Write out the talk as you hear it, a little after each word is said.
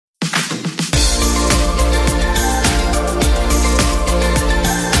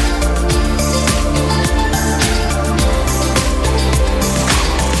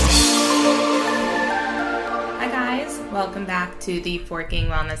to the Forking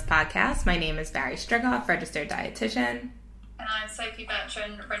Wellness Podcast. My name is Barry Strigoff, registered dietitian. And I'm Sophie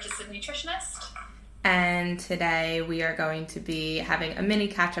Bertrand, registered nutritionist. And today we are going to be having a mini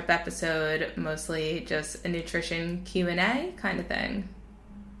catch-up episode, mostly just a nutrition Q&A kind of thing.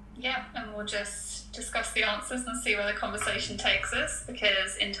 Yeah, and we'll just discuss the answers and see where the conversation takes us,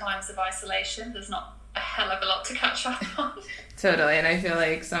 because in times of isolation, there's not a hell of a lot to catch up on. Totally, and I feel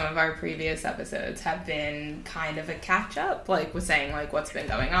like some of our previous episodes have been kind of a catch-up, like with saying like what's been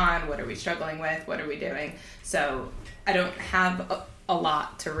going on, what are we struggling with, what are we doing. So I don't have a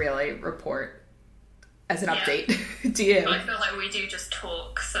lot to really report as an update. Do you? I feel like we do just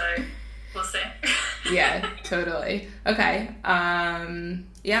talk, so we'll see. Yeah, totally. Okay.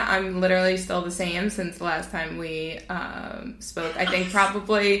 Yeah, I'm literally still the same since the last time we spoke. I think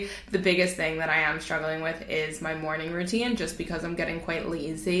probably the biggest thing that I am struggling with is my morning routine, just because I'm getting quite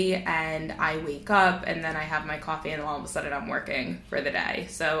lazy and I wake up and then I have my coffee and all of a sudden I'm working for the day.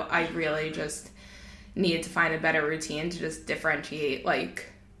 So I really just need to find a better routine to just differentiate like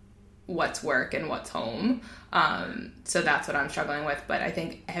what's work and what's home. So that's what I'm struggling with, but I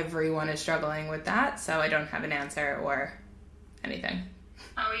think everyone is struggling with that, so I don't have an answer or anything.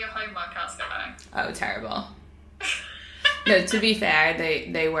 How are your home workouts going? Oh, terrible. No, to be fair,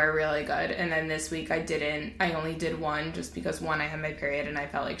 they were really good, and then this week I only did one just because one, I had my period and I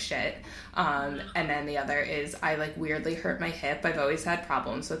felt like shit, and then the other is I like weirdly hurt my hip. I've always had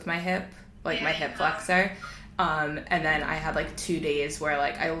problems with my hip, like my hip flexor. And then I had like 2 days where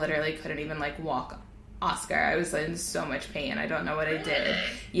like I literally couldn't even like walk Oscar. I was in so much pain. I don't know what I did.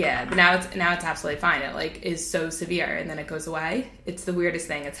 Yeah, but now it's absolutely fine. It like is so severe and then it goes away. It's the weirdest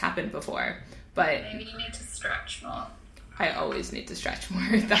thing. It's happened before. But maybe you need to stretch more. I always need to stretch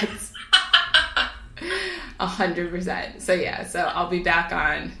more. That's 100%. So yeah, so I'll be back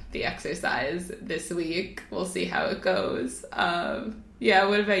on the exercise this week. We'll see how it goes. Yeah,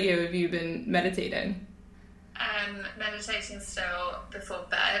 what about you? Have you been meditating? Meditating still before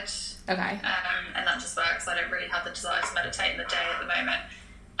bed. Okay. And that just works. I don't really have the desire to meditate in the day at the moment.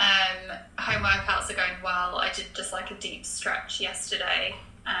 Home workouts are going well. I did just like a deep stretch yesterday,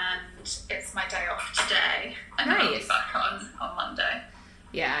 and it's my day off today. And nice. I'll be back on Monday.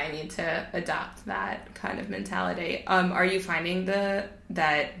 Yeah, I need to adopt that kind of mentality. Are you finding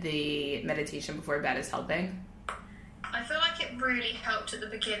that the meditation before bed is helping? I feel like it really helped at the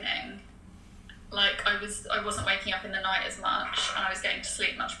beginning. Like, I wasn't waking up in the night as much, and I was getting to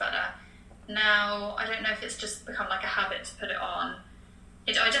sleep much better. Now, I don't know if it's just become like a habit to put it on.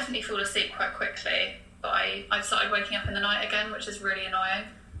 I definitely fall asleep quite quickly, but I've started waking up in the night again, which is really annoying.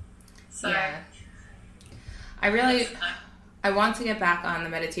 So, yeah. I want to get back on the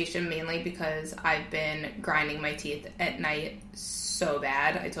meditation mainly because I've been grinding my teeth at night so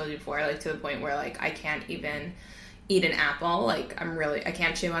bad. I told you before, like to the point where like I can't even eat an apple. Like I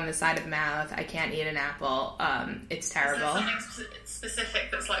can't chew on the side of the mouth. I can't eat an apple. It's terrible. Is there something specific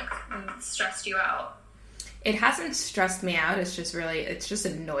that's like stressed you out? It hasn't stressed me out. It's just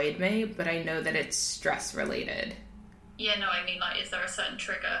annoyed me, but I know that it's stress related. Yeah, no, I mean like, is there a certain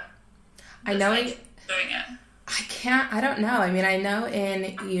trigger? I know doing it. I don't know. I mean, I know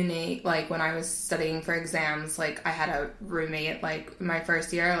in uni, like when I was studying for exams, like I had a roommate, like my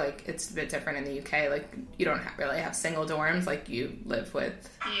first year, like it's a bit different in the UK. Like you don't really have single dorms, like you live with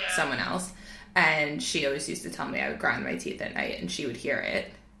someone else. And she always used to tell me I would grind my teeth at night and she would hear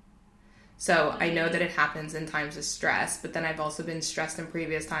it. So I know that it happens in times of stress, but then I've also been stressed in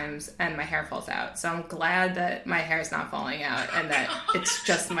previous times and my hair falls out. So I'm glad that my hair is not falling out and that it's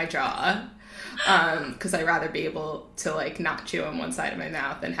just my jaw. Because I'd rather be able to like not chew on one side of my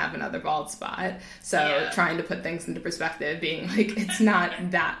mouth and have another bald spot. So trying to put things into perspective, being like, it's not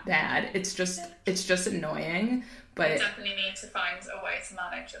that bad. It's just annoying. But you definitely need to find a way to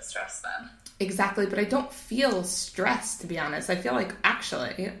manage your stress then. Exactly, but I don't feel stressed, to be honest. I feel like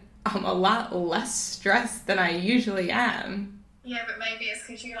actually I'm a lot less stressed than I usually am. Yeah, but maybe it's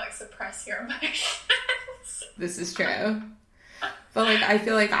because you like suppress your emotions. This is true. But like I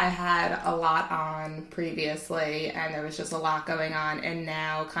feel like I had a lot on previously and there was just a lot going on, and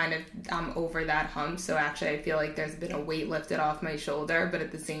now kind of I'm over that hump, so actually I feel like there's been a weight lifted off my shoulder, but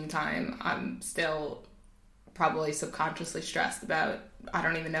at the same time I'm still probably subconsciously stressed about I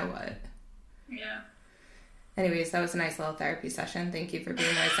don't even know what. Yeah. Anyways, that was a nice little therapy session. Thank you for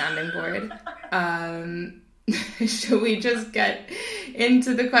being my sounding board. Should we just get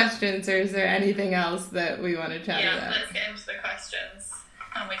into the questions, or is there anything else that we want to chat about? Yeah, let's get into the questions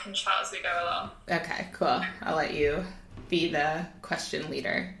and we can chat as we go along. Okay, cool. I'll let you be the question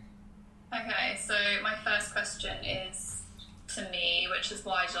leader. Okay, so my first question is, to me, which is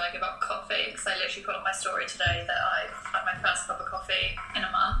why did I give up coffee? Because I literally put on my story today that I had my first cup of coffee in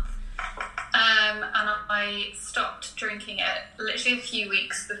a month. And I stopped drinking it literally a few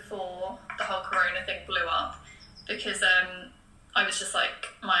weeks before the whole corona thing blew up, because I was just like,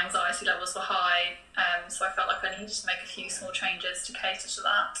 my anxiety levels were high, so I felt like I needed to make a few small changes to cater to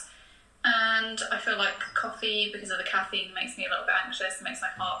that. And I feel like coffee, because of the caffeine, makes me a little bit anxious and makes my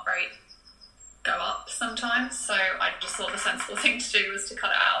heart rate go up sometimes. So I just thought the sensible thing to do was to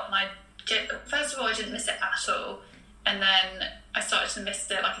cut it out. And first of all, I didn't miss it at all. And then I started to miss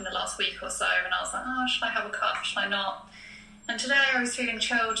it like in the last week or so. And I was like, oh, should I have a cup? Should I not? And today I was feeling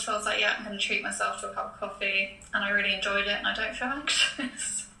chilled. So I was like, yeah, I'm going to treat myself to a cup of coffee. And I really enjoyed it. And I don't feel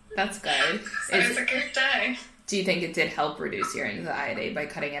anxious. That's good. So it's a good day. Do you think it did help reduce your anxiety by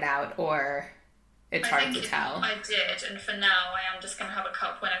cutting it out, or it's hard to tell? I did, and for now I am just going to have a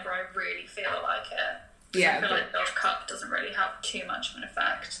cup whenever I really feel like it. Yeah, I feel like the cup doesn't really have too much of an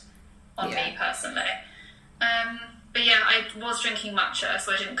effect on me personally. But yeah, I was drinking matcha,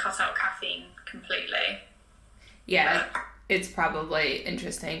 so I didn't cut out caffeine completely. Yeah, it's probably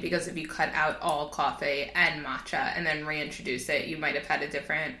interesting, because if you cut out all coffee and matcha and then reintroduce it, you might have had a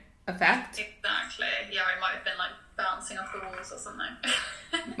different effect. Exactly. Yeah, I might have been like bouncing off the walls or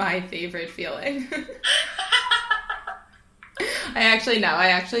something. My favorite feeling. I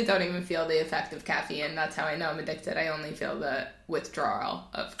actually don't even feel the effect of caffeine. That's how I know I'm addicted. I only feel the withdrawal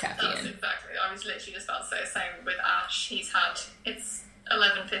of caffeine. That's exactly. I was literally just about to say the same with Ash. It's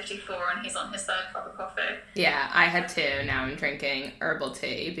 11:54 and he's on his third cup of coffee. Yeah, I had two. Now I'm drinking herbal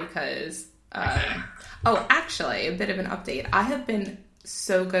tea because... Oh, actually, a bit of an update. I have been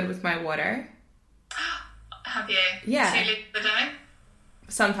so good with my water. Have you? Yeah. 2 liters a day?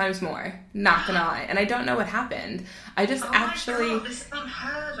 Sometimes more. Not gonna lie. And I don't know what happened. I just actually... my God, this is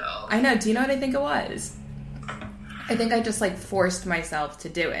unheard of. I know. Do you know what I think it was? I think I just, like, forced myself to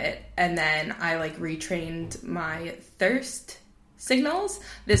do it. And then I, like, retrained my thirst signals.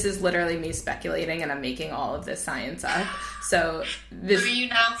 This is literally me speculating, and I'm making all of this science up. So this... Are you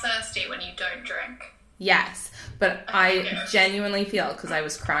now thirsty when you don't drink? Yes, but I genuinely feel, because I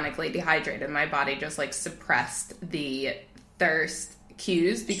was chronically dehydrated, my body just, like, suppressed the thirst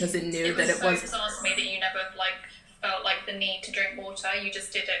cues because it knew that it was... It was so bizarre to me that you never, like, felt like the need to drink water. You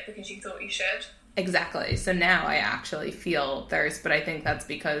just did it because you thought you should. Exactly. So now I actually feel thirst, but I think that's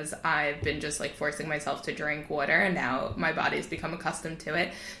because I've been just, like, forcing myself to drink water, and now my body's become accustomed to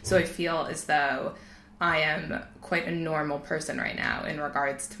it. So I feel as though I am quite a normal person right now in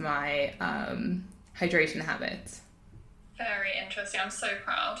regards to my hydration habits. Very interesting. I'm so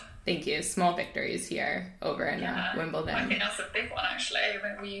proud. Thank you. Small victories here over in Wimbledon. I think that's a big one, actually.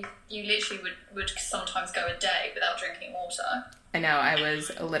 I mean, you literally would sometimes go a day without drinking water. I know. I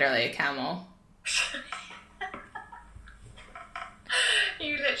was literally a camel.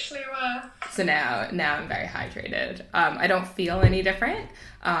 You literally were. So now I'm very hydrated. I don't feel any different.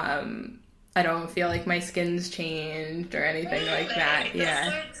 I don't feel like my skin's changed or anything like that.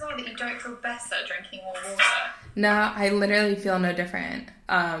 Yeah. It's so bizarre that you don't feel better drinking more water. No, I literally feel no different.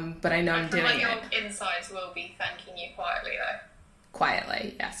 But I know I'm doing it. Your insides will be thanking you quietly, though.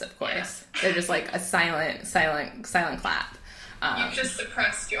 Quietly, yes, of course. Yeah. They're just like a silent clap. You've just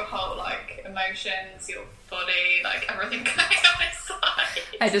suppressed your whole, like, emotions, your body, like, everything going on inside.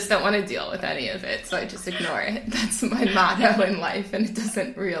 I just don't want to deal with any of it, so I just ignore it. That's my motto in life, and it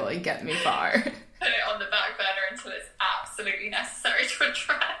doesn't really get me far. Put it on the back burner until it's absolutely necessary to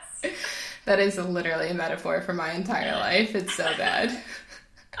address. That is literally a metaphor for my entire life. It's so bad.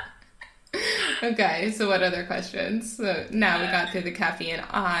 Okay, so what other questions? So now we got through the caffeine.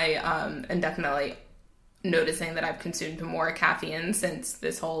 I am definitely noticing that I've consumed more caffeine since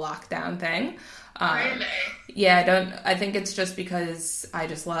this whole lockdown thing. Really? Yeah, I think it's just because I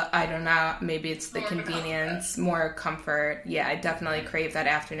don't know, maybe it's the convenience, more comfort. Yeah, I definitely crave that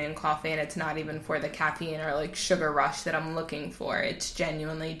afternoon coffee, and it's not even for the caffeine or, like, sugar rush that I'm looking for. It's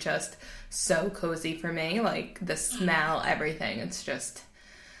genuinely just so cozy for me, like the smell, everything. It's just,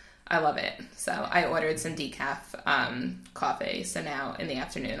 I love it. So I ordered some decaf coffee. So now in the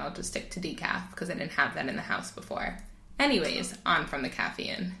afternoon, I'll just stick to decaf because I didn't have that in the house before. Anyways, on from the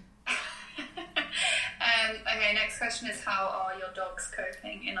caffeine. Okay, next question is, how are your dogs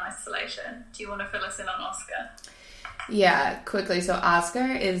coping in isolation? Do you want to fill us in on Oscar? Yeah, quickly. So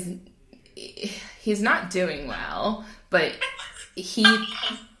Oscar he's not doing well, but he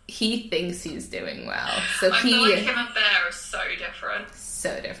thinks he's doing well. So I feel like him and Bear are so different.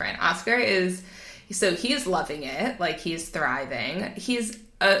 So different. Oscar is loving it. Like, he's thriving. He's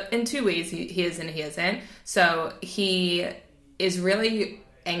in two ways. He is and he isn't. So he is really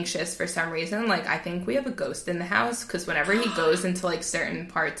anxious for some reason. Like, I think we have a ghost in the house, because whenever he goes into, like, certain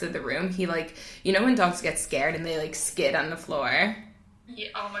parts of the room, he, like, you know when dogs get scared and they, like, skid on the floor? Yeah,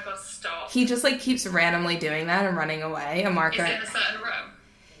 oh my god, stop. He just, like, keeps randomly doing that and running away. And Mark, is it in a certain room?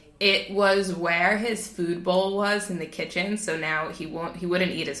 It was where his food bowl was in the kitchen, so now he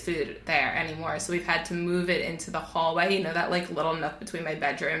wouldn't eat his food there anymore. So we've had to move it into the hallway, you know, that like little nook between my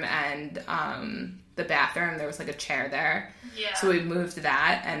bedroom and the bathroom. There was like a chair there. Yeah. So we moved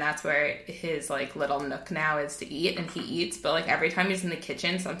that, and that's where his like little nook now is to eat, and he eats. But like every time he's in the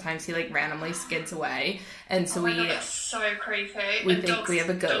kitchen, sometimes he like randomly skids away, and so God, that's so creepy. We think we have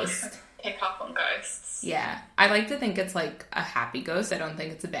a ghost. Dogs pick up on ghosts. Yeah, I like to think it's like a happy ghost. I don't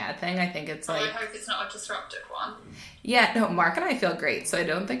think it's a bad thing. I think it's like... I hope it's not a disruptive one. Yeah, no, Mark and I feel great, so I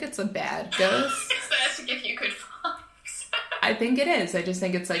don't think it's a bad ghost. It's there to give you good vibes. I think it is. I just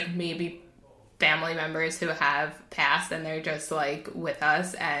think it's like maybe family members who have passed and they're just like with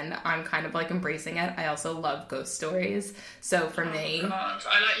us, and I'm kind of like embracing it. I also love ghost stories, so for me... God.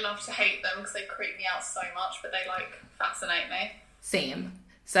 I like love to hate them because they creep me out so much, but they like fascinate me. Same.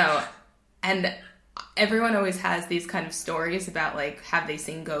 So, and... everyone always has these kind of stories about like have they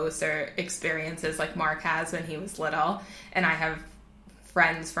seen ghosts or experiences like Mark has when he was little, and I have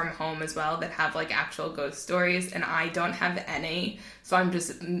friends from home as well that have like actual ghost stories, and I don't have any, so I'm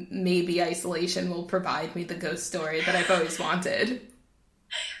just maybe isolation will provide me the ghost story that I've always wanted.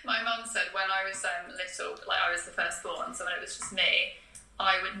 My mum said when I was little, like I was the firstborn, so when it was just me,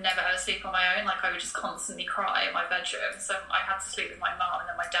 I would never ever sleep on my own. Like I would just constantly cry in my bedroom. So I had to sleep with my mum, and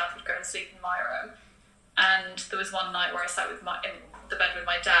then my dad would go and sleep in my room. And there was one night where I sat in the bed with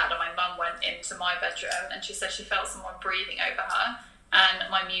my dad, and my mum went into my bedroom, and she said she felt someone breathing over her, and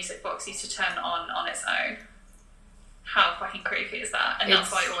my music box used to turn on its own. How fucking creepy is that? And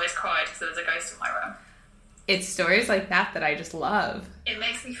that's why I always cried, because there was a ghost in my room. It's stories like that that I just love. It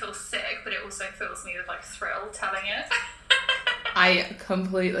makes me feel sick, but it also fills me with like thrill telling it. I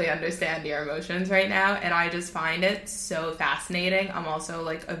completely understand your emotions right now, and I just find it so fascinating. I'm also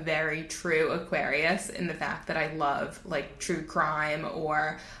like a very true Aquarius in the fact that I love like true crime,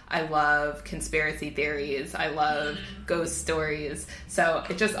 or I love conspiracy theories, I love ghost stories, so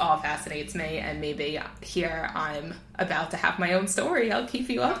it just all fascinates me, and maybe here I'm about to have my own story. I'll keep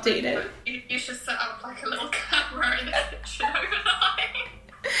you updated. You should set up like a little camera in the kitchen overnight.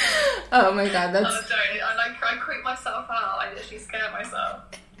 Oh my god, that's... Oh, don't. I creep myself out. I literally scare myself.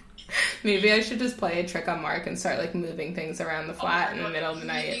 Maybe I should just play a trick on Mark and start like moving things around the flat in the middle of the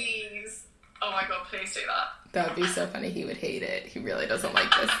night. Please. Oh my god, please do that. That would be so funny. He would hate it. He really doesn't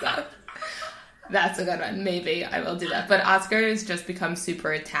like this stuff. That's a good one. Maybe I will do that. But Oscar has just become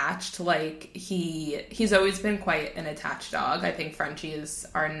super attached. Like he's always been quite an attached dog. I think Frenchies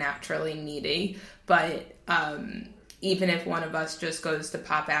are naturally needy, but even if one of us just goes to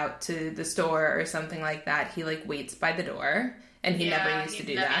pop out to the store or something like that, he like waits by the door, and he never used to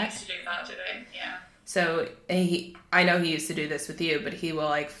do that. He used to do that, did he? Yeah. So I know he used to do this with you, but he will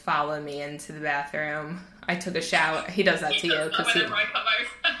like follow me into the bathroom. I took a shower. He does that to you because I come over.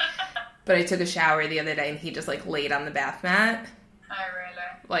 But I took a shower the other day, and he just like laid on the bath mat. Oh, really?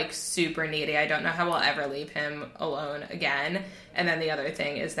 Like super needy. I don't know how we'll ever leave him alone again. And then the other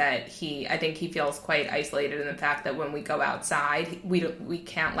thing is that I think he feels quite isolated in the fact that when we go outside, we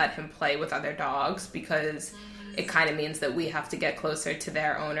can't let him play with other dogs, because it kind of means that we have to get closer to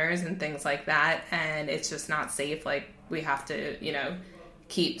their owners and things like that, and it's just not safe. Like we have to, you know,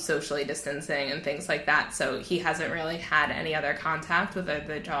 keep socially distancing and things like that. So he hasn't really had any other contact with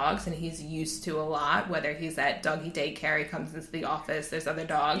other dogs, and he's used to a lot, whether he's at doggy daycare, he comes into the office, there's other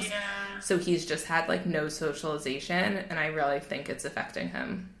dogs. Yeah. So he's just had like no socialization, and I really think it's affecting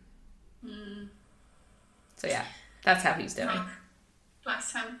him. So yeah, that's how he's doing. Oh,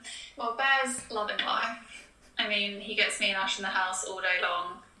 bless him. Well, Bear's loving life. I mean, he gets me and Ash in the house all day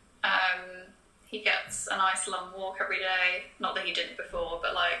long. He gets a nice long walk every day. Not that he didn't before,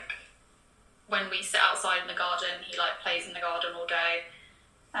 but like when we sit outside in the garden, he like plays in the garden all day.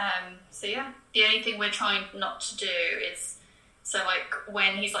 So yeah, the only thing we're trying not to do is, so like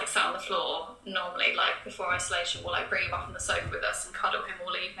when he's like sat on the floor, normally like before isolation, we'll like bring him up on the sofa with us and cuddle him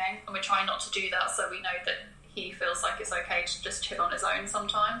all evening. And we're trying not to do that, so we know that he feels like it's okay to just chill on his own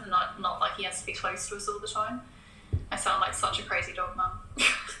sometimes, and not like he has to be close to us all the time. I sound like such a crazy dog mum.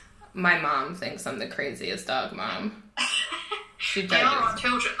 My mom thinks I'm the craziest dog mom. She They are our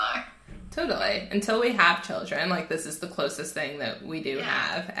children, though. Totally. Until we have children, like, this is the closest thing that we do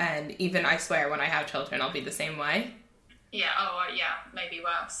have. And even, I swear, when I have children, I'll be the same way. Yeah, yeah, maybe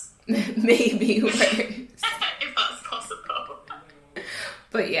worse. Maybe worse. If that's possible.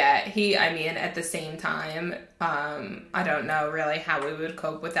 But yeah, I mean, at the same time, I don't know really how we would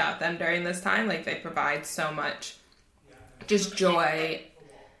cope without them during this time. Like, they provide so much just joy.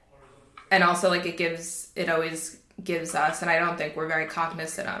 And also, like, it always gives us, and I don't think we're very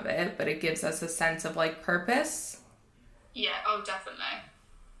cognizant of it, but it gives us a sense of, like, purpose. Yeah, oh, definitely.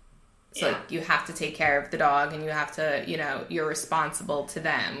 So, like, you have to take care of the dog, and you have to, you're responsible to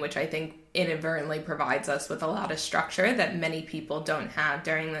them, which I think inadvertently provides us with a lot of structure that many people don't have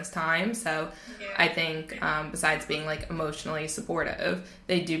during this time. So I think besides being, like, emotionally supportive,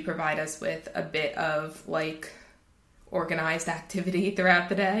 they do provide us with a bit of, like, organized activity throughout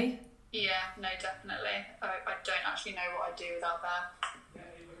the day. Yeah, no, definitely. I don't actually know what I'd do without that,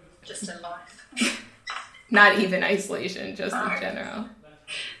 just in life. Not even isolation, just in general.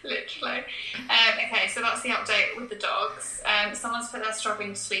 Literally. Okay, so that's the update with the dogs. Someone's put they're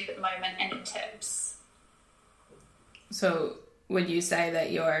struggling to sleep at the moment. Any tips? So would you say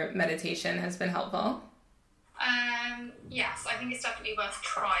that your meditation has been helpful? Yes, I think it's definitely worth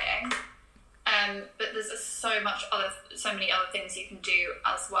trying. But there's so many other things you can do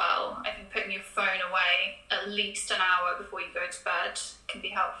as well. I think putting your phone away at least an hour before you go to bed can be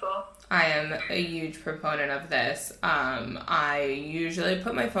helpful. I am a huge proponent of this. I usually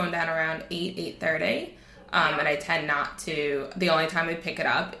put my phone down around 8:30. And I tend not to. The only time I pick it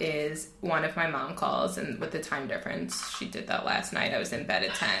up is one if my mom calls, and with the time difference, she did that last night. I was in bed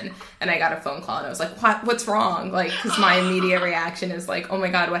at 10, and I got a phone call, and I was like, what's wrong? Like, because my immediate reaction is like, oh my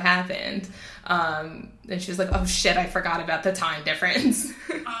God, what happened? And she was like, oh shit, I forgot about the time difference.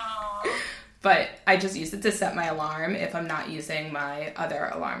 But I just use it to set my alarm if I'm not using my other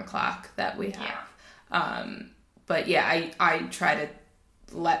alarm clock that we have. But yeah, I try to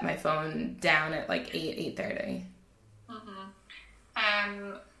let my phone down at like 8:30.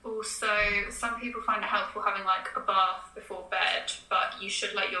 Also, some people find it helpful having like a bath before bed, but you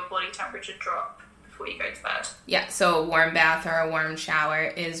should let your body temperature drop before you go to bed. Yeah, so a warm bath or a warm shower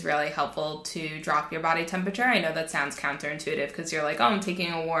is really helpful to drop your body temperature. I know that sounds counterintuitive because you're like, oh, I'm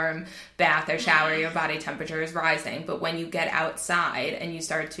taking a warm bath or shower, your body temperature is rising. But when you get outside and you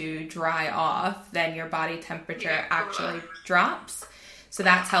start to dry off, then your body temperature actually drops. So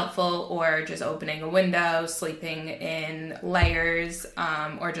that's helpful, or just opening a window, sleeping in layers,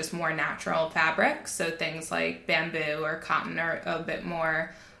 or just more natural fabrics. So things like bamboo or cotton or a bit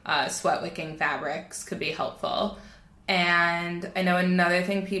more sweat-wicking fabrics could be helpful. And I know another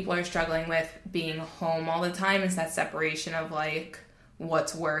thing people are struggling with being home all the time is that separation of like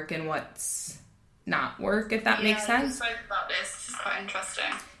what's work and what's not work, if that makes sense. Yeah, I spoke about this. This is quite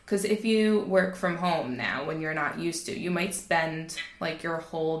interesting. Because if you work from home now when you're not used to, you might spend like your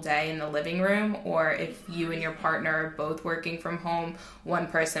whole day in the living room, or if you and your partner are both working from home, one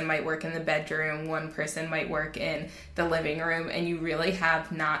person might work in the bedroom, one person might work in the living room, and you really have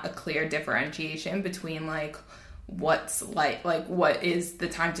not a clear differentiation between like what's like what is the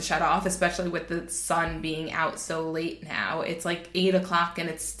time to shut off, especially with the sun being out so late now. It's like 8 o'clock and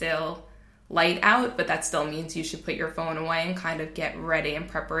it's still light out, but that still means you should put your phone away and kind of get ready in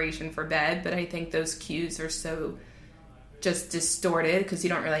preparation for bed. But I think those cues are so just distorted because you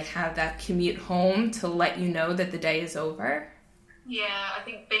don't really have that commute home to let you know that the day is over. Yeah, I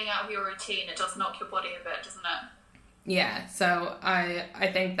think being out of your routine, it does knock your body a bit, doesn't it? Yeah, so I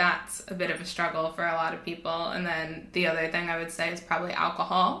think that's a bit of a struggle for a lot of people. And then the other thing I would say is probably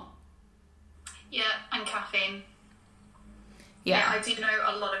alcohol. Yeah, and caffeine. Yeah, I do know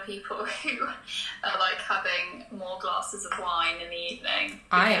a lot of people who are like having more glasses of wine in the evening.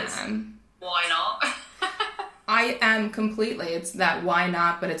 I am. Why not? I am completely. It's that why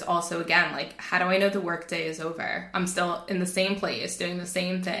not, but it's also, again, like, how do I know the workday is over? I'm still in the same place doing the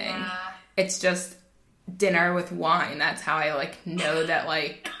same thing. It's just dinner with wine. That's how I like know that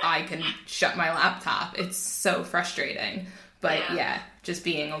like I can shut my laptop. It's so frustrating. But yeah, just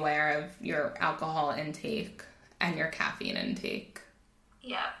being aware of your alcohol intake and your caffeine intake.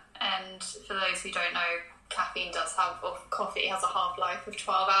 Yeah, and for those who don't know, caffeine does have, or coffee has a half-life of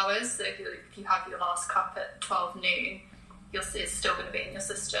 12 hours. So if you have your last cup at 12 noon, it's still going to be in your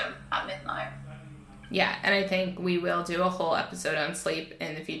system at midnight. Yeah, and I think we will do a whole episode on sleep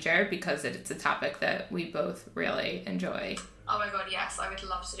in the future because it's a topic that we both really enjoy. Oh my god, yes, I would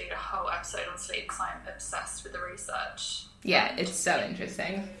love to do a whole episode on sleep because I'm obsessed with the research. Yeah, it's so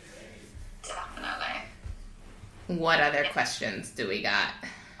interesting. Definitely. What other questions do we got?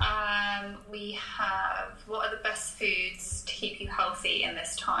 We have, what are the best foods to keep you healthy in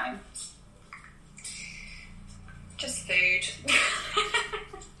this time? Just food.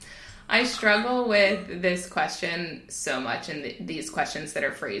 I struggle with this question so much, and these questions that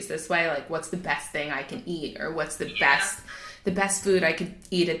are phrased this way, like what's the best thing I can eat, or what's the best the best food I could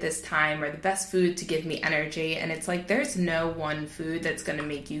eat at this time, or the best food to give me energy. And it's like, there's no one food that's going to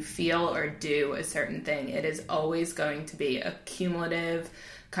make you feel or do a certain thing. It is always going to be a cumulative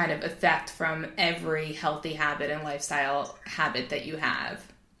kind of effect from every healthy habit and lifestyle habit that you have.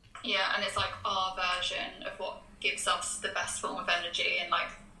 Yeah, and it's like our version of what gives us the best form of energy, and like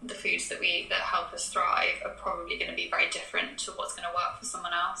the foods that we eat that help us thrive are probably going to be very different to what's going to work for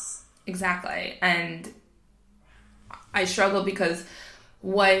someone else. Exactly. And I struggle because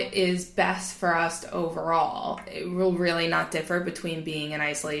what is best for us overall, it will really not differ between being in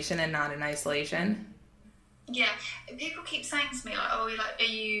isolation and not in isolation. Yeah, people keep saying to me, like, oh, like,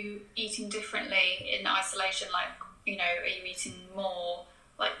 are you eating differently in isolation? Like, you know, are you eating more,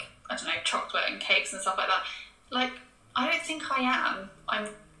 like, I don't know, chocolate and cakes and stuff like that? Like, I don't think I am.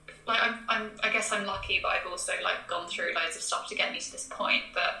 I guess I'm lucky, but I've also, like, gone through loads of stuff to get me to this point,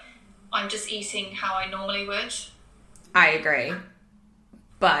 but I'm just eating how I normally would. I agree.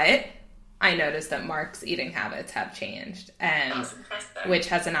 But I noticed that Mark's eating habits have changed, and which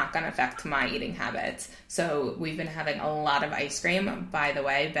has a knock-on effect to my eating habits. So we've been having a lot of ice cream. By the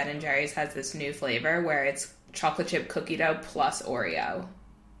way, Ben & Jerry's has this new flavor where it's chocolate chip cookie dough plus Oreo.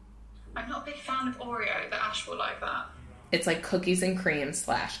 I'm not a big fan of Oreo, but Ash will like that. It's like cookies and cream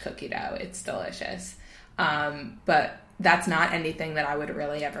 / cookie dough. It's delicious. But that's not anything that I would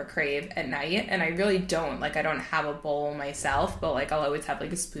really ever crave at night. And I really don't. Like, I don't have a bowl myself, but, like, I'll always have,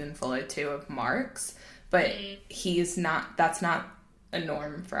 like, a spoonful or two of Mark's. But that's not a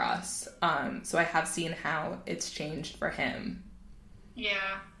norm for us. So I have seen how it's changed for him.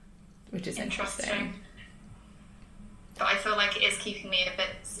 Yeah. Which is interesting. But I feel like it is keeping me a bit,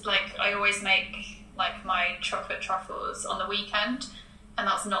 like, I always make, like, my chocolate truffles on the weekend. And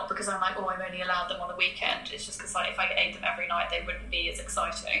that's not because I'm like, oh, I'm only allowed them on the weekend. It's just because, like, if I ate them every night, they wouldn't be as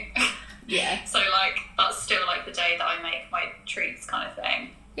exciting. Yeah. So, like, that's still, like, the day that I make my treats kind of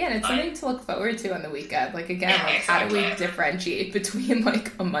thing. Yeah, and it's something to look forward to on the weekend. Like, again, yeah, like, exactly. How do we differentiate between,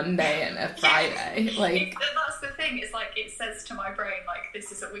 like, a Monday and a Friday? Like, that's the thing. It's like, it says to my brain, like,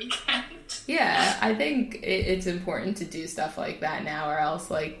 this is a weekend. Yeah, I think it's important to do stuff like that now, or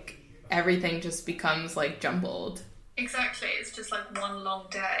else, like, everything just becomes, like, jumbled. Exactly. It's just, like, one long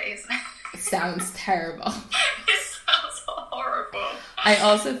day, isn't it? It sounds terrible. It sounds horrible. I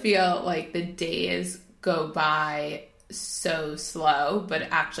also feel like the days go by so slow, but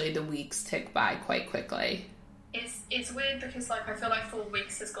actually the weeks tick by quite quickly. It's weird because, like, I feel like 4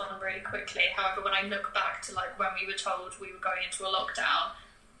 weeks has gone really quickly. However, when I look back to, like, when we were told we were going into a lockdown,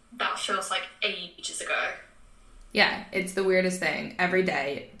 that feels like ages ago. Yeah, it's the weirdest thing. Every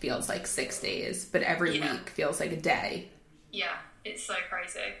day feels like 6 days, but every week feels like a day. Yeah, it's so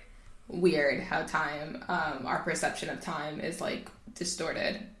crazy. Weird how time, our perception of time is, like,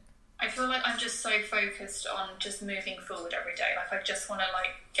 distorted. I feel like I'm just so focused on just moving forward every day. Like, I just want to,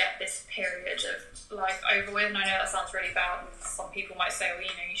 like, get this period of life over with. And I know that sounds really bad, and some people might say, well, you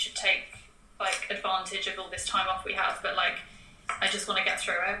know, you should take, like, advantage of all this time off we have. But, like, I just want to get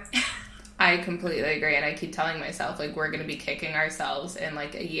through it. I completely agree, and I keep telling myself, like, we're going to be kicking ourselves in,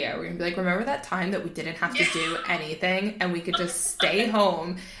 like, a year. We're going to be like, remember that time that we didn't have to do anything, and we could just stay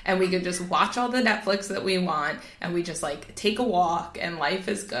home, and we could just watch all the Netflix that we want, and we just, like, take a walk, and life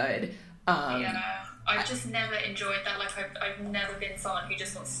is good. Yeah, I've just never enjoyed that. Like, I've never been someone who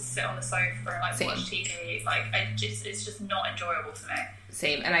just wants to sit on the sofa and, like, watch TV. Like, it's just not enjoyable to me.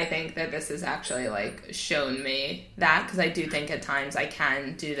 Same, and I think that this has actually, like, shown me that, because I do think at times I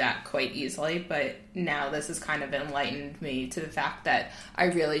can do that quite easily, but now this has kind of enlightened me to the fact that I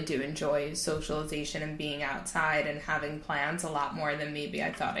really do enjoy socialization and being outside and having plans a lot more than maybe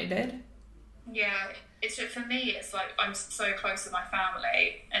I thought I did. Yeah, it's just, for me, it's like I'm so close with my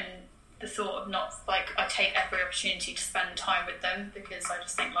family, and the thought of not, like, I take every opportunity to spend time with them, because I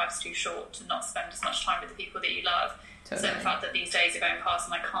just think life's too short to not spend as much time with the people that you love. Totally. So the fact that these days are going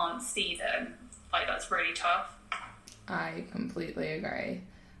past and I can't see them, like, that's really tough. I completely agree.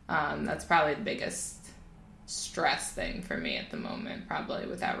 That's probably the biggest stress thing for me at the moment, probably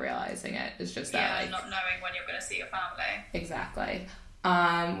without realizing it, is just that, like, not knowing when you're going to see your family. Exactly.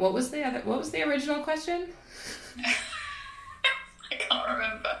 What was the original question? I can't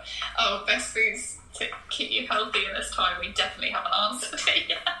remember. Oh, best foods to keep you healthy in this time. We definitely haven't answered it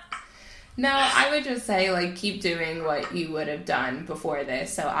yet. No, I would just say, like, keep doing what you would have done before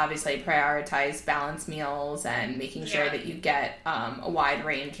this. So obviously prioritize balanced meals and making sure that you get a wide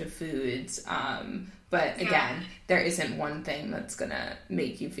range of foods. But again, there isn't one thing that's going to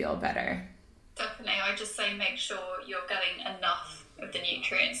make you feel better. Definitely. I just say make sure you're getting enough of the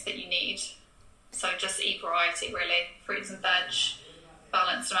nutrients that you need. So just eat variety, really. Fruits and veg,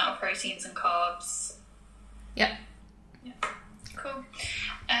 balanced amount of proteins and carbs. Yep. Yeah. Cool.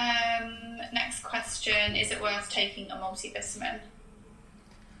 Next question, is it worth taking a multivitamin?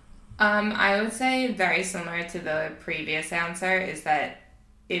 I would say very similar to the previous answer is that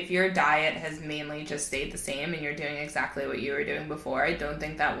if your diet has mainly just stayed the same and you're doing exactly what you were doing before, I don't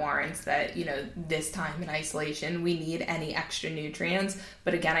think that warrants that, this time in isolation, we need any extra nutrients.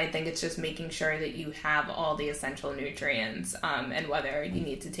 But again, I think it's just making sure that you have all the essential nutrients, and whether you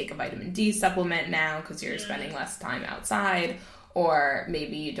need to take a vitamin D supplement now because you're spending less time outside, or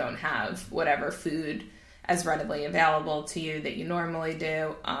maybe you don't have whatever food as readily available to you that you normally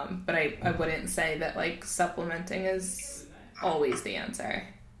do. But I wouldn't say that supplementing is always the answer.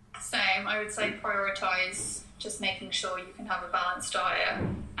 Same. I would say prioritize just making sure you can have a balanced diet.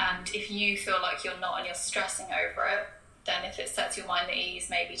 And if you feel like you're not and you're stressing over it, then if it sets your mind at ease,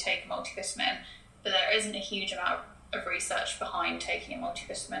 maybe take a multivitamin. But there isn't a huge amount of research behind taking a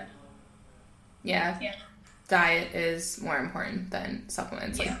multivitamin. Yeah. Diet is more important than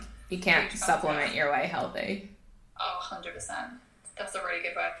supplements. Yeah. You can't supplement your way healthy. Oh, 100%. That's a really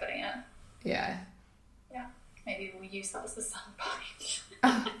good way of putting it. Yeah. Yeah. Maybe we'll use that as the soundbite.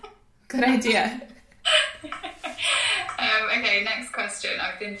 Oh, good idea. Okay, next question.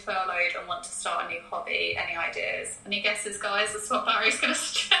 I've been furloughed and want to start a new hobby. Any ideas? Any guesses, guys? That's what Barry's going to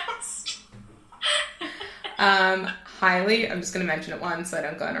suggest. Highly. I'm just going to mention it once so I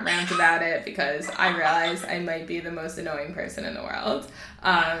don't go on a rant about it because I realize I might be the most annoying person in the world.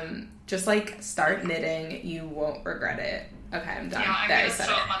 Just start knitting. You won't regret it. Okay, I'm done. Yeah, I'm going to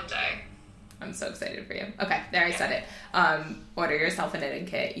start Monday. I'm so excited for you. Okay, there I said it. Order yourself a knitting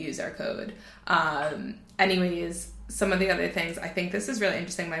kit. Use our code. Anyways, some of the other things, I think this is really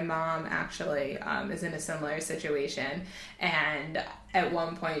interesting. My mom actually is in a similar situation, and at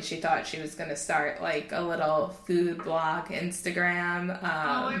one point she thought she was going to start a little food blog Instagram.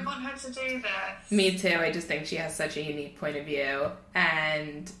 I want her to do this. Me too. I just think she has such a unique point of view,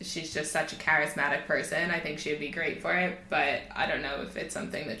 and she's just such a charismatic person. I think she would be great for it, but I don't know if it's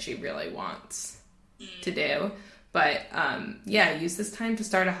something that she really wants to do. But use this time to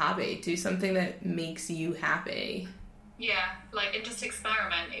start a hobby. Do something that makes you happy. Yeah, and just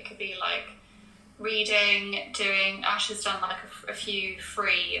experiment. It could be reading, doing. Ash has done a few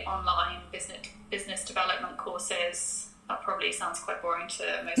free online business development courses. That probably sounds quite boring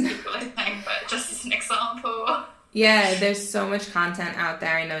to most people, I think, but just as an example. Yeah, there's so much content out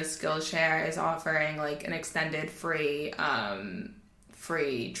there. I know Skillshare is offering an extended free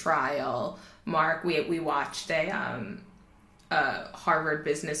trial. Mark, we watched a Harvard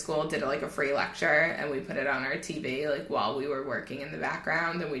Business School did a free lecture, and we put it on our TV while we were working in the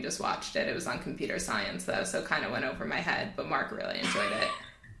background, and we just watched it. It was on computer science though, so it kind of went over my head, but Mark really enjoyed it.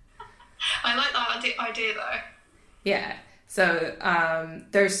 I like that idea though. Yeah. So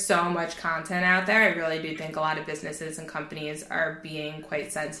there's so much content out there. I really do think a lot of businesses and companies are being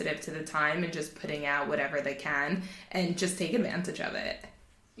quite sensitive to the time and just putting out whatever they can and just take advantage of it.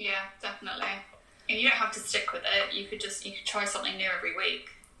 Yeah, definitely. And you don't have to stick with it. You could try something new every week.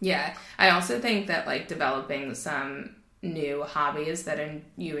 Yeah. I also think that developing some new hobbies that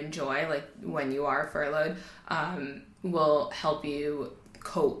you enjoy, when you are furloughed, will help you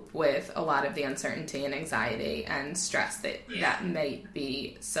cope with a lot of the uncertainty and anxiety and stress that may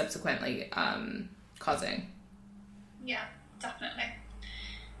be subsequently causing. Yeah, definitely.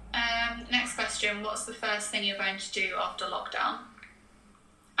 Next question. What's the first thing you're going to do after lockdown?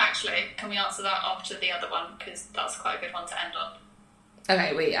 Actually, can we answer that after the other one? Because that's quite a good one to end on.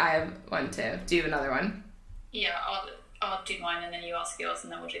 Okay, wait, I have one too. Do you have another one? Yeah, I'll do mine and then you ask yours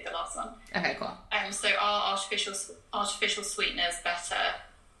and then we'll do the last one. Okay, cool. So are artificial sweeteners better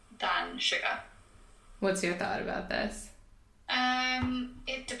than sugar? What's your thought about this?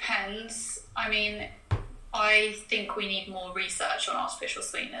 It depends. I mean, I think we need more research on artificial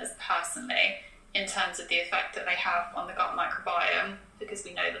sweeteners personally in terms of the effect that they have on the gut microbiome, because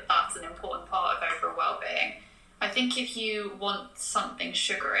we know that that's an important part of overall well-being. I think if you want something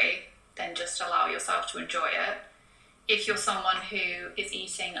sugary, then just allow yourself to enjoy it. If you're someone who is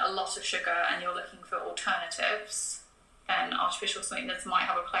eating a lot of sugar and you're looking for alternatives, then artificial sweeteners might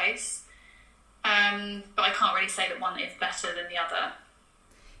have a place. But I can't really say that one is better than the other.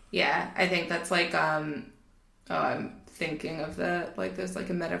 Yeah, I think that's I'm thinking of there's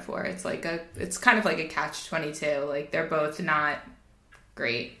a metaphor. It's kind of like a catch-22. They're both not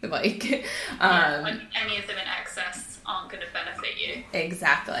great. Any of them in excess aren't going to benefit you.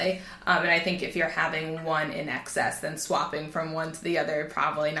 Exactly. And I think if you're having one in excess, then swapping from one to the other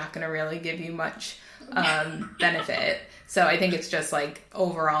probably not going to really give you much benefit. So I think it's just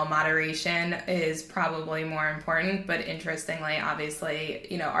overall moderation is probably more important. But interestingly,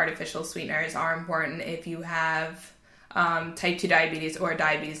 obviously, artificial sweeteners are important if you have type 2 diabetes or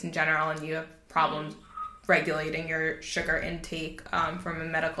diabetes in general, and you have problems regulating your sugar intake from a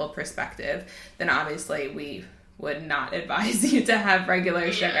medical perspective, then obviously we would not advise you to have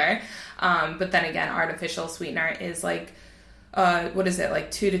regular sugar. But then again, artificial sweetener is like, what is it,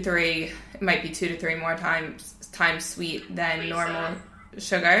 like 2 to 3, it might be 2 to 3 more times sweet than normal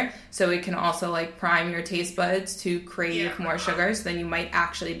sugar. So it can also like prime your taste buds to crave more sugar. So then you might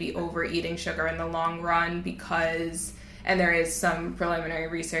actually be overeating sugar in the long run because, and there is some preliminary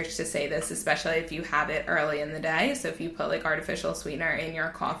research to say this, especially if you have it early in the day. So if you put like artificial sweetener in your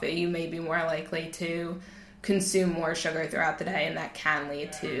coffee, you may be more likely to consume more sugar throughout the day, and that can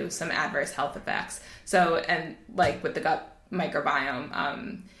lead to some adverse health effects. So, and like with the gut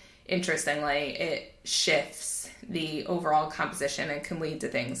microbiome, interestingly, it shifts the overall composition and can lead to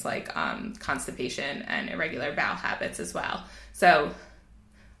things like constipation and irregular bowel habits as well. So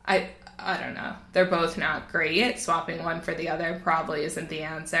I don't know. They're both not great. Swapping one for the other probably isn't the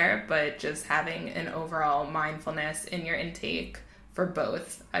answer, but just having an overall mindfulness in your intake for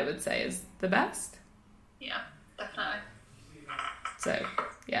both, I would say, is the best. Yeah, definitely. So,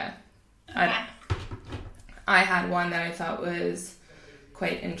 yeah. Okay. I had one that I thought was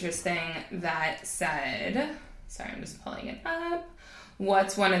quite interesting that said, sorry, I'm just pulling it up.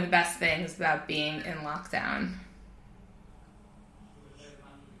 What's one of the best things about being in lockdown?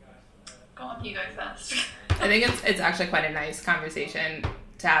 Go on, you go first. I think it's actually quite a nice conversation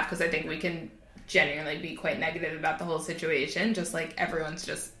to have, because I think we can genuinely be quite negative about the whole situation. Just like everyone's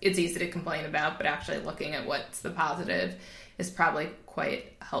just, it's easy to complain about, but actually looking at what's the positive is probably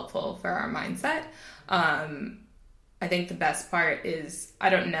quite helpful for our mindset. I think the best part is, I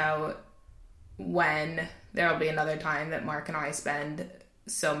don't know when there'll be another time that Mark and I spend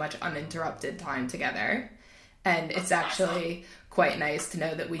so much uninterrupted time together. And it's actually quite nice to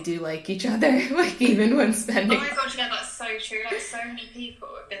know that we do like each other, like even when spending... Oh my god, yeah, that's so true. Like, so many people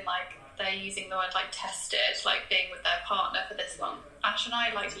have been like, they're using the word like tested, like being with their partner for this long. Ash and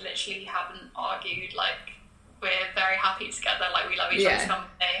I like literally haven't argued, like we're very happy together, like we love each other's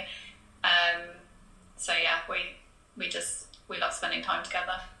company. So yeah, we love spending time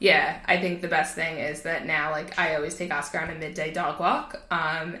together. Yeah, I think the best thing is that now, like, I always take Oscar on a midday dog walk,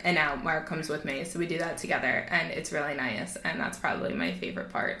 and now Mark comes with me, so we do that together, and it's really nice, and that's probably my favorite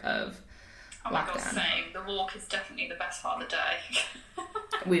part of lockdown. God, same. The walk is definitely the best part of the day.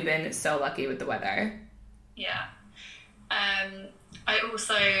 We've been so lucky with the weather. Yeah. I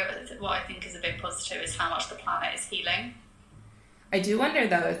also, what I think is a big positive is how much the planet is healing. I do wonder,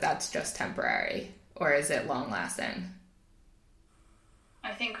 though, if that's just temporary, or is it long-lasting?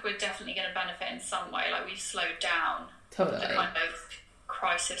 I think we're definitely going to benefit in some way. Like, we've slowed down Totally. the kind of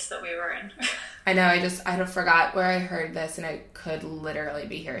crisis that we were in. I know, I forgot where I heard this, and it could literally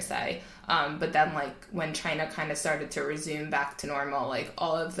be hearsay. But then, like, when China kind of started to resume back to normal, like,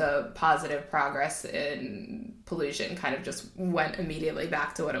 all of the positive progress in pollution kind of just went immediately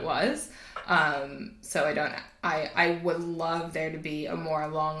back to what it was. So I would love there to be a more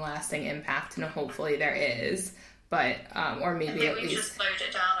long-lasting impact, and hopefully there is. But, or maybe at least... we just slowed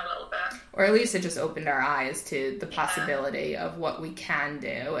it down a little bit. Or at least it just opened our eyes to the possibility of what we can do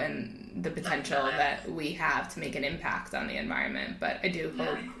and the potential that we have to make an impact on the environment. But I do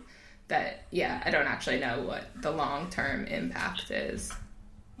hope that, I don't actually know what the long-term impact is.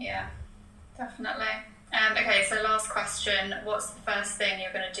 Yeah, definitely. Okay, so last question. What's the first thing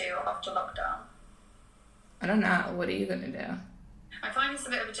you're going to do after lockdown? I don't know. What are you going to do? I find this a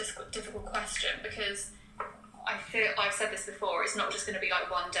bit of a difficult question because I feel, I've said this before, it's not just going to be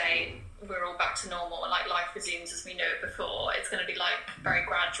like one day we're all back to normal and like life resumes as we knew it before. It's going to be like very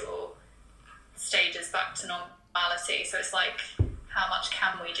gradual stages back to normality. So it's like, how much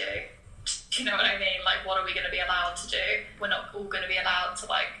can we do? Do you know what I mean? Like, what are we going to be allowed to do? We're not all going to be allowed to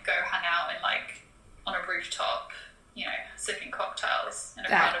like go hang out and like on a rooftop, you know, sipping cocktails in a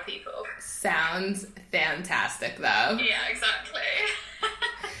crowd of people. Sounds fantastic, though. Yeah, exactly.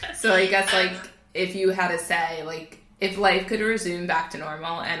 So I guess, like, if you had to say, like, if life could resume back to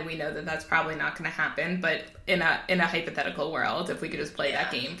normal, and we know that that's probably not going to happen, but in a hypothetical world, if we could just play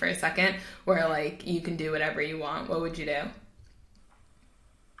that game for a second, where, like, you can do whatever you want, what would you do?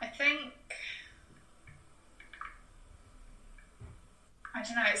 I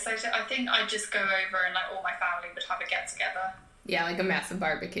don't know, so I think I'd just go over and, like, all my family would have a get-together. Yeah, like a massive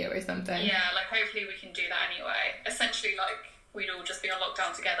barbecue or something. Yeah, like, hopefully we can do that anyway. Essentially, like, we'd all just be on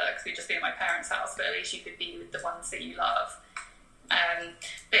lockdown together because we'd just be at my parents' house, but at least you could be with the ones that you love.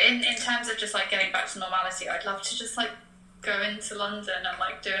 But in terms of just, like, getting back to normality, I'd love to just, like, go into London and,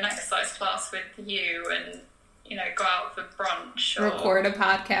 like, do an exercise class with you and, you know, go out for brunch. Or... record a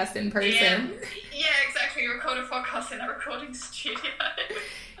podcast in person. Yeah, exactly. like we record a podcast in a recording studio.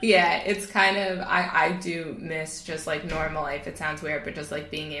 Yeah, it's kind of, I do miss just like normal life. It sounds weird, but just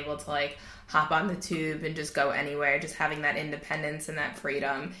like being able to like hop on the tube and just go anywhere, just having that independence and that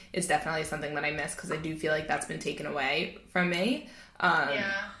freedom is definitely something that I miss, because I do feel like that's been taken away from me.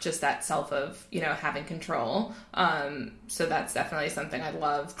 Just that self of, you know, having control. So that's definitely something I'd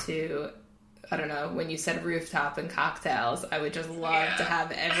love to, I don't know, when you said rooftop and cocktails, I would just love to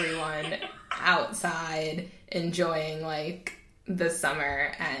have everyone outside enjoying like the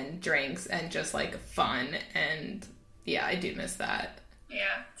summer and drinks and just like fun. And yeah, I do miss that.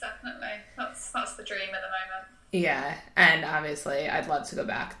 Yeah, definitely. That's the dream at the moment. Yeah, and obviously I'd love to go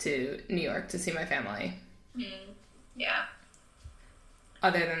back to New York to see my family. Yeah.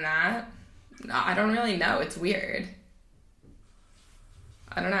 Other than that, I don't really know. It's weird.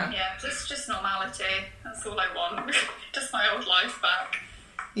 I don't know. Yeah, just normality. That's all I want. Just my old life back.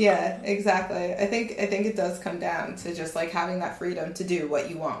 Yeah, exactly. I think it does come down to just like having that freedom to do what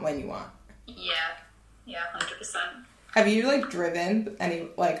you want when you want. Yeah, 100%. Have you like driven any,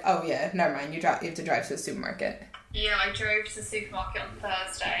 like, oh yeah, never mind, you have to drive to the supermarket? Yeah, I drove to the supermarket on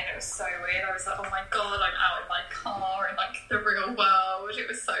Thursday and it was so weird. I was like, oh my god, I'm out in my car in like the real world. It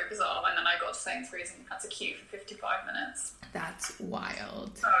was so bizarre. And then I got to Sainsbury's and had to queue for 55 minutes. That's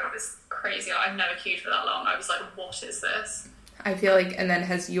wild. Oh, it was crazy. I've never queued for that long. I was like, what is this? I feel like, and then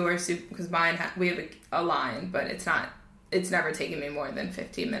has your soup, because mine, we have a line, but it's never taken me more than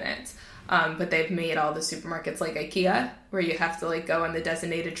 15 minutes. But they've made all the supermarkets like IKEA, where you have to like go on the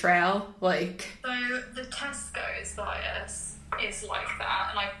designated trail, like. So the Tesco's bias is like that,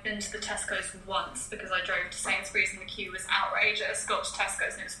 and I've been to the Tesco's once because I drove to Sainsbury's and the queue was outrageous. Got to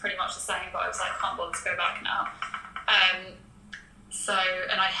Tesco's and it was pretty much the same, but I was like, can't bother to go back now.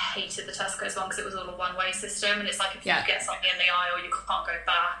 And I hated the Tesco's one because it was all a one-way system, and it's like if you get something in the aisle, you can't go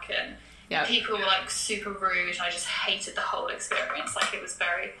back, and people were like super rude, and I just hated the whole experience. Like it was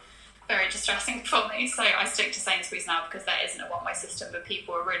very, very distressing for me. So I stick to Sainsbury's now because there isn't a one-way system, but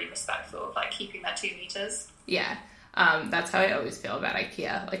people are really respectful of like keeping their 2 meters. Yeah, that's how I always feel about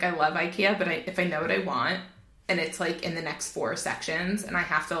IKEA. Like I love IKEA, but if I know what I want, and it's like in the next 4 sections, and I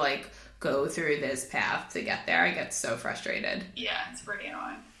have to like go through this path to get there, I get so frustrated. Yeah, it's pretty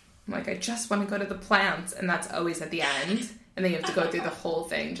annoying. I'm like, I just want to go to the plants, and that's always at the end, and then you have to go through the whole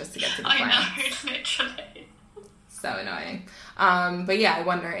thing just to get to the plants. I know, literally. So annoying. But yeah, I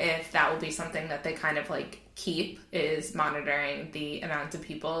wonder if that will be something that they kind of like keep, is monitoring the amount of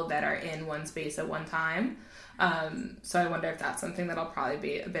people that are in one space at one time. So I wonder if that's something that'll probably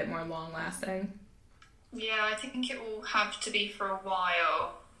be a bit more long lasting. Yeah, I think it will have to be for a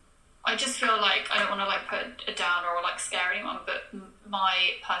while. I just feel like I don't want to like put a downer or like scare anyone, but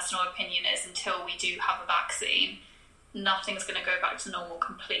my personal opinion is until we do have a vaccine, nothing's going to go back to normal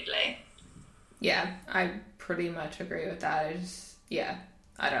completely. Yeah, I pretty much agree with that.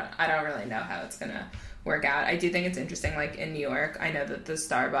 I don't really know how it's going to work out. I do think it's interesting, like in New York, I know that the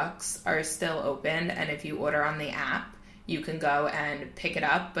Starbucks are still open, and if you order on the app, you can go and pick it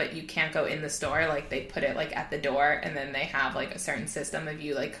up, but you can't go in the store. Like they put it like at the door, and then they have like a certain system of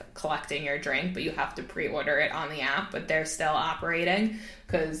you like collecting your drink, but you have to pre-order it on the app. But they're still operating,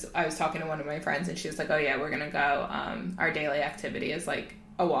 because I was talking to one of my friends and she was like, oh yeah, we're gonna go, our daily activity is like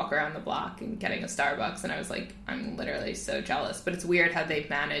a walk around the block and getting a Starbucks. And I was like, I'm literally so jealous. But it's weird how they've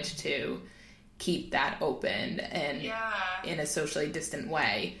managed to keep that open and in a socially distant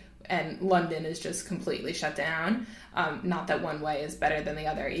way. And London is just completely shut down. Not that one way is better than the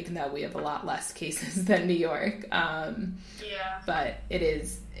other, even though we have a lot less cases than New York. But it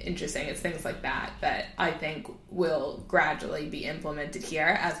is interesting. It's things like that I think will gradually be implemented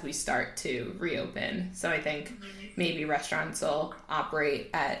here as we start to reopen. So I think maybe restaurants will operate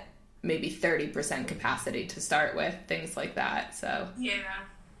at maybe 30% capacity to start with, things like that. So yeah,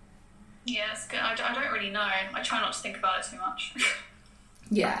 it's good. I don't really know. I try not to think about it too much.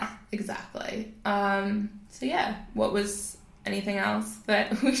 Yeah, exactly. So yeah, what was anything else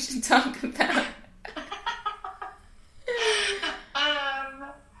that we should talk about?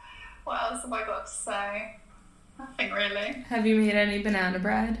 What else have I got to say? Nothing really. Have you made any banana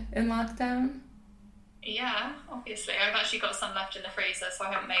bread in lockdown? Yeah, obviously. I've actually got some left in the freezer, so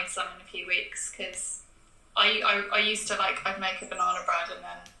I haven't made some in a few weeks, because I used to like, I'd make a banana bread and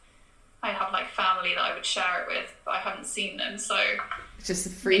then I'd have like family that I would share it with, but I haven't seen them, so just a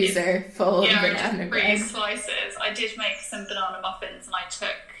freezer full of banana bread. Slices. I did make some banana muffins, and I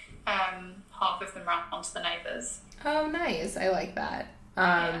took half of them round to the neighbours. Oh, nice! I like that.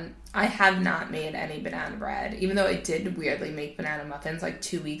 I have not made any banana bread, even though I did weirdly make banana muffins like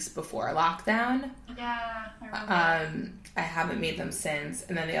 2 weeks before lockdown. Yeah, I remember. I haven't made them since.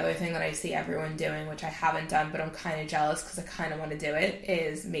 And then the other thing that I see everyone doing, which I haven't done, but I'm kind of jealous because I kind of want to do it,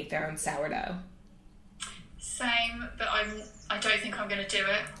 is make their own sourdough. Same, but I don't think I'm going to do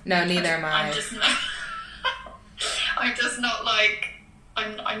it. No, neither am I. I'm just not. I'm just not like.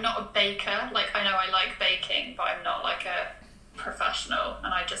 I'm not a baker. Like, I know I like baking, but I'm not like a professional,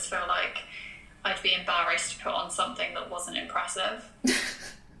 and I just feel like I'd be embarrassed to put on something that wasn't impressive.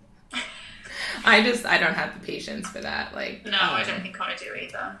 I don't have the patience for that. Like, no, I don't think I do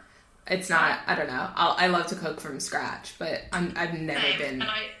either. It's not, I don't know. I love to cook from scratch, but I've never been and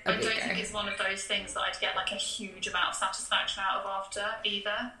I a baker. don't think it's one of those things that I'd get like a huge amount of satisfaction out of after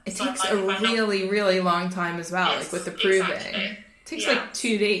either. It so takes like, a really, really long time as well, Yes, like with the proving. exactly. It takes Yeah. like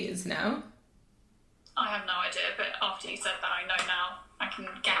 2 days, no? I have no idea, but after you said that, I know now. I can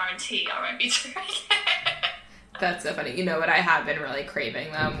guarantee I won't be doing it. That's so funny. You know what I have been really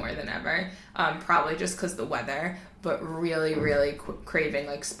craving though, more than ever? Probably just because the weather, but really, really craving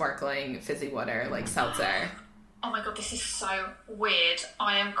like sparkling fizzy water, like seltzer. Oh my god, this is so weird.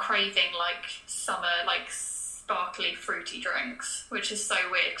 I am craving like summer, like sparkly fruity drinks, which is so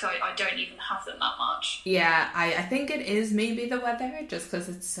weird because I don't even have them that much. Yeah, I think it is maybe the weather, just because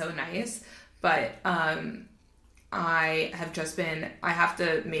it's so nice. But I have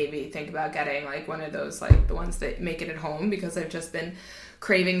to maybe think about getting like one of those, like the ones that make it at home, because I've just been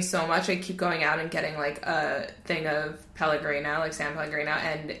craving so much. I keep going out and getting like a thing of Pellegrino, like San Pellegrino,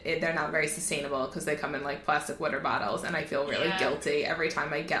 and they're not very sustainable because they come in like plastic water bottles, and I feel really guilty every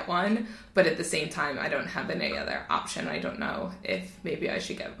time I get one. But at the same time, I don't have any other option. I don't know if maybe I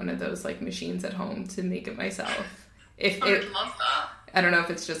should get one of those like machines at home to make it myself. I would love that. I don't know if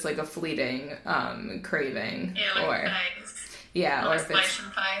it's just like a fleeting craving, or phase. or if it's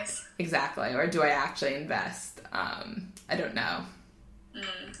phase. exactly, or do I actually invest? I don't know. Do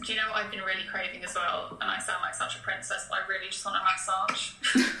you know what I've been really craving as well? And I sound like such a princess, but I really just want a massage.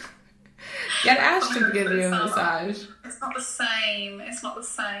 Get Ash to give you a massage. It's not the same.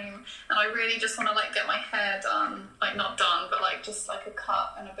 And I really just want to like get my hair done, like not done, but like just like a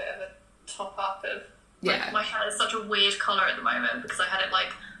cut and a bit of a top up of. Like, my hair is such a weird colour at the moment because I had it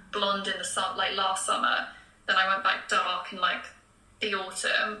like blonde in the sun, like last summer. Then I went back dark in like the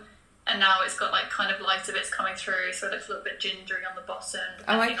autumn, and now it's got like kind of lighter bits coming through, so it looks a little bit gingery on the bottom.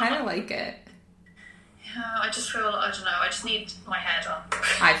 Oh, I kind of like it. Yeah, I just feel, I don't know, I just need my hair done.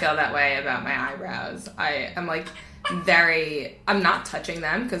 I feel that way about my eyebrows. I'm like I'm not touching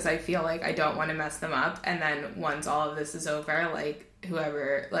them because I feel like I don't want to mess them up. And then once all of this is over, like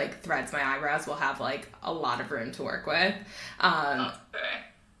whoever like threads my eyebrows will have like a lot of room to work with.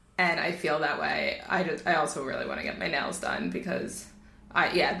 And I feel that way. I also really want to get my nails done because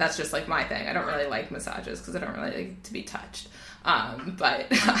that's just like my thing. I don't really like massages because I don't really like to be touched. But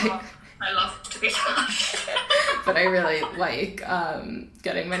I love to be touched. But I really like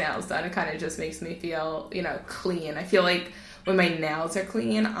getting my nails done. It kind of just makes me feel, clean. I feel like when my nails are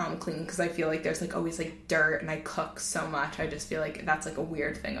clean, I'm clean because I feel like there's like always like dirt and I cook so much. I just feel like that's like a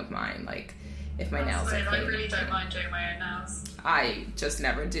weird thing of mine. Like if my nails are clean. I really don't mind doing my own nails. I just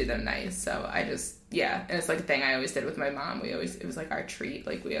never do them nice. So I just, and it's like a thing I always did with my mom. It was like our treat.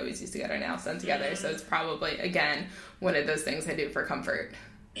 Like we always used to get our nails done together. Mm-hmm. So it's probably, again, one of those things I do for comfort.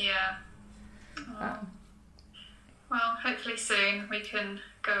 Yeah. Well, hopefully soon we can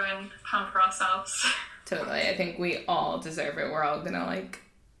go and pamper ourselves. Totally. I think we all deserve it. We're all gonna like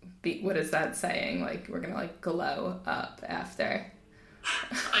be, what is that saying? Like we're gonna like glow up after.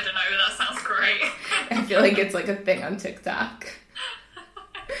 I don't know, that sounds great. I feel like it's like a thing on TikTok.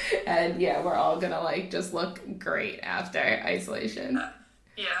 And we're all gonna like just look great after isolation.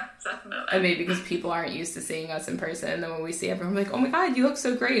 Yeah, definitely. And maybe because people aren't used to seeing us in person, and then when we see everyone, we're like, oh my god, you look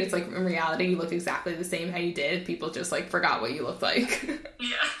so great. It's like, in reality, you look exactly the same how you did. People just, like, forgot what you looked like.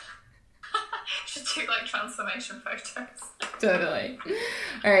 Yeah. Should do, like, transformation photos. Totally.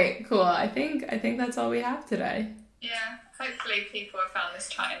 All right, cool. I think that's all we have today. Yeah, hopefully people have found this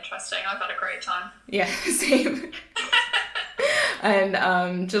chat interesting. I've had a great time. Yeah, same.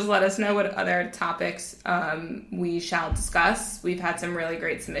 And just let us know what other topics we shall discuss. We've had some really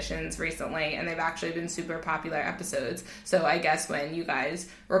great submissions recently, and they've actually been super popular episodes. So I guess when you guys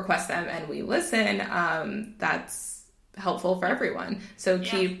request them and we listen, that's helpful for everyone. So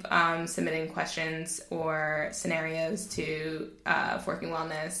keep submitting questions or scenarios to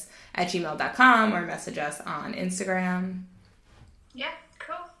forkingwellness@gmail.com or message us on Instagram. Yeah,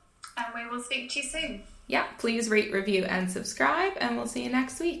 cool. And we will speak to you soon. Yeah, please rate, review, and subscribe, and we'll see you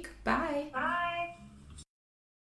next week. Bye. Bye.